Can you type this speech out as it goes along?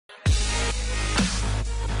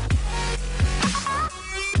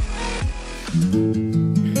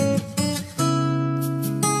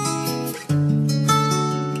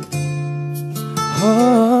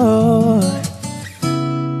Oh,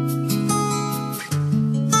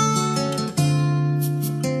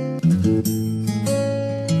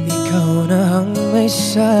 ikaw na ang may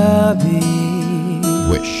sabi.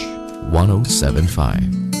 Wish 107.5.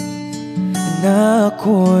 Na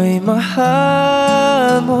ako'y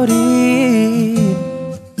mahal mo rin.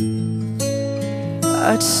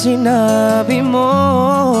 At sinabi mo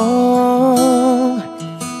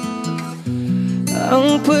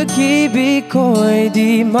ang pag-ibig ko'y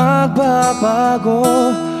di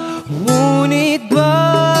magbabago. Ngunit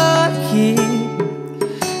bakit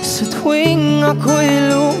sa tuwing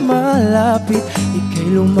ako'y lumalapit,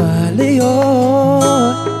 ika'y lumalayo?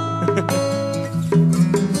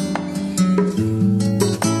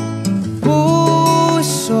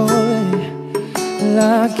 Puso'y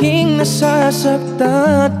laging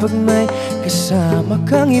nasasaktan pag may kasama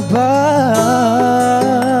kang iba.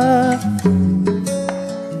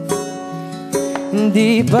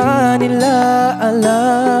 Hindi ba nila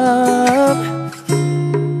alam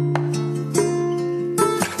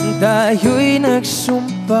tayo'y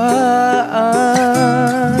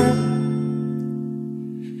nagsumpaan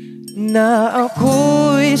na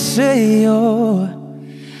ako'y sa'yo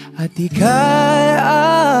at ika'y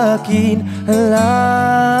akin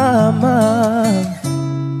lamang.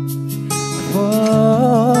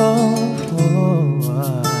 Oh, oh,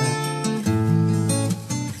 ah.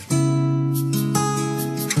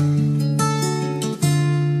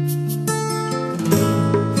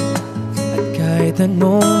 At kahit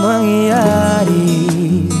anong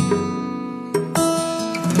mangyari,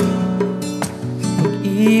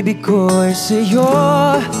 pag-ibig ko'y sa'yo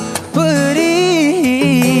pa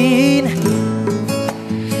rin.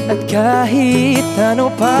 At kahit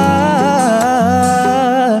ano pa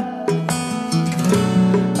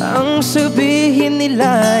ang sabihin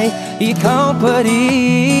nila'y ikaw pa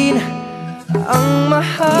rin ang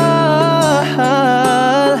mahal.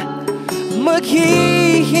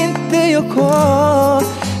 Maghihintay ako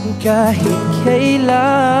kahit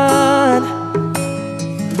kailan,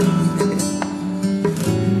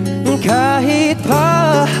 kahit pa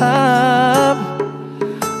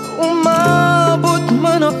umabot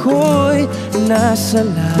man ako'y nasa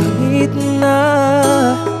langit na.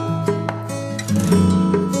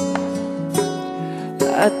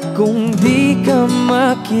 At kung di ka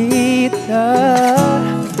makita,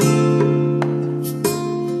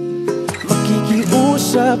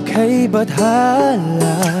 makikiusap kay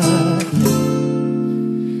Badhala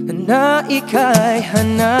na ika'y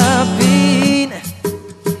hanapin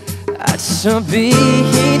at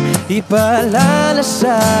sabihin, ipaalala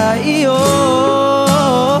sa iyo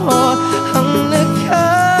ang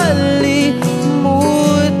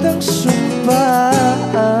nagkalimutang sumpaan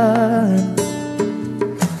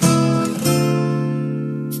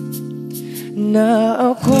na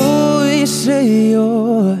ako'y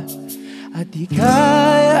sa'yo at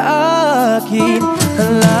ika'y akin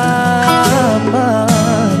lamang.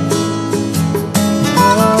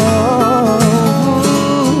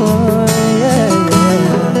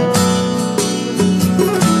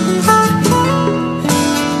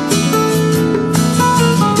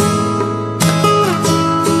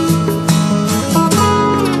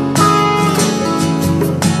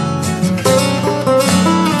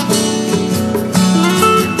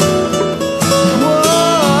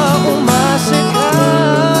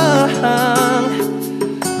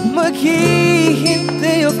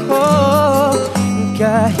 Maghihintay ako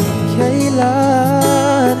kahit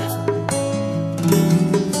kailan,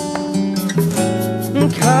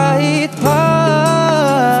 kahit pa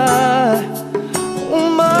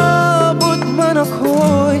umabot man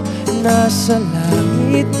ako'y nasa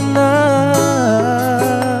langit na.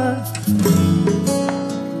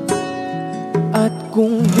 At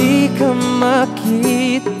kung di ka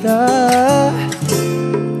makita,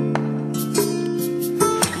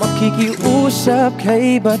 makikiusap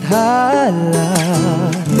kay Badhala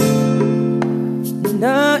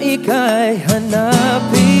na ika'y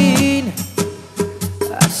hanapin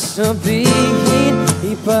at sabihin,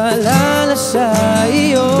 ipaalala sa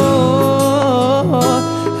iyo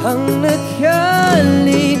ang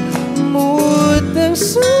nagkalimutang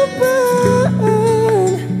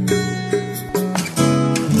sumpaan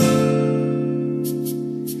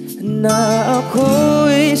na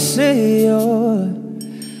ako'y sa'yo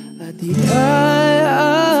at ika'y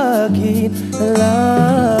akin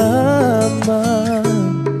lamang.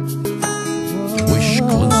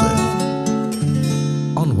 WISHclusive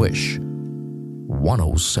on Wish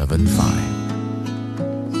 107.5.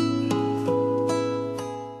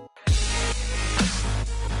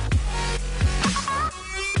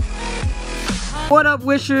 What up,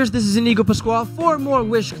 Wishers? This is Inigo Pascual. For more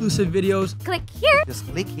WISHclusive videos, Click here. Just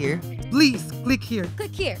click here. please click here.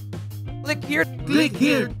 Click here. Click here. Click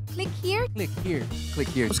here. Click here. Click here. Click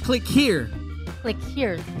here. Just click here. Click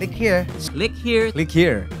here. Click here. Click here. Click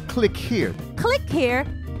here. Click here. Click here.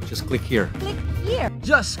 Just click here. Click here.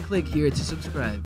 Just click here to subscribe.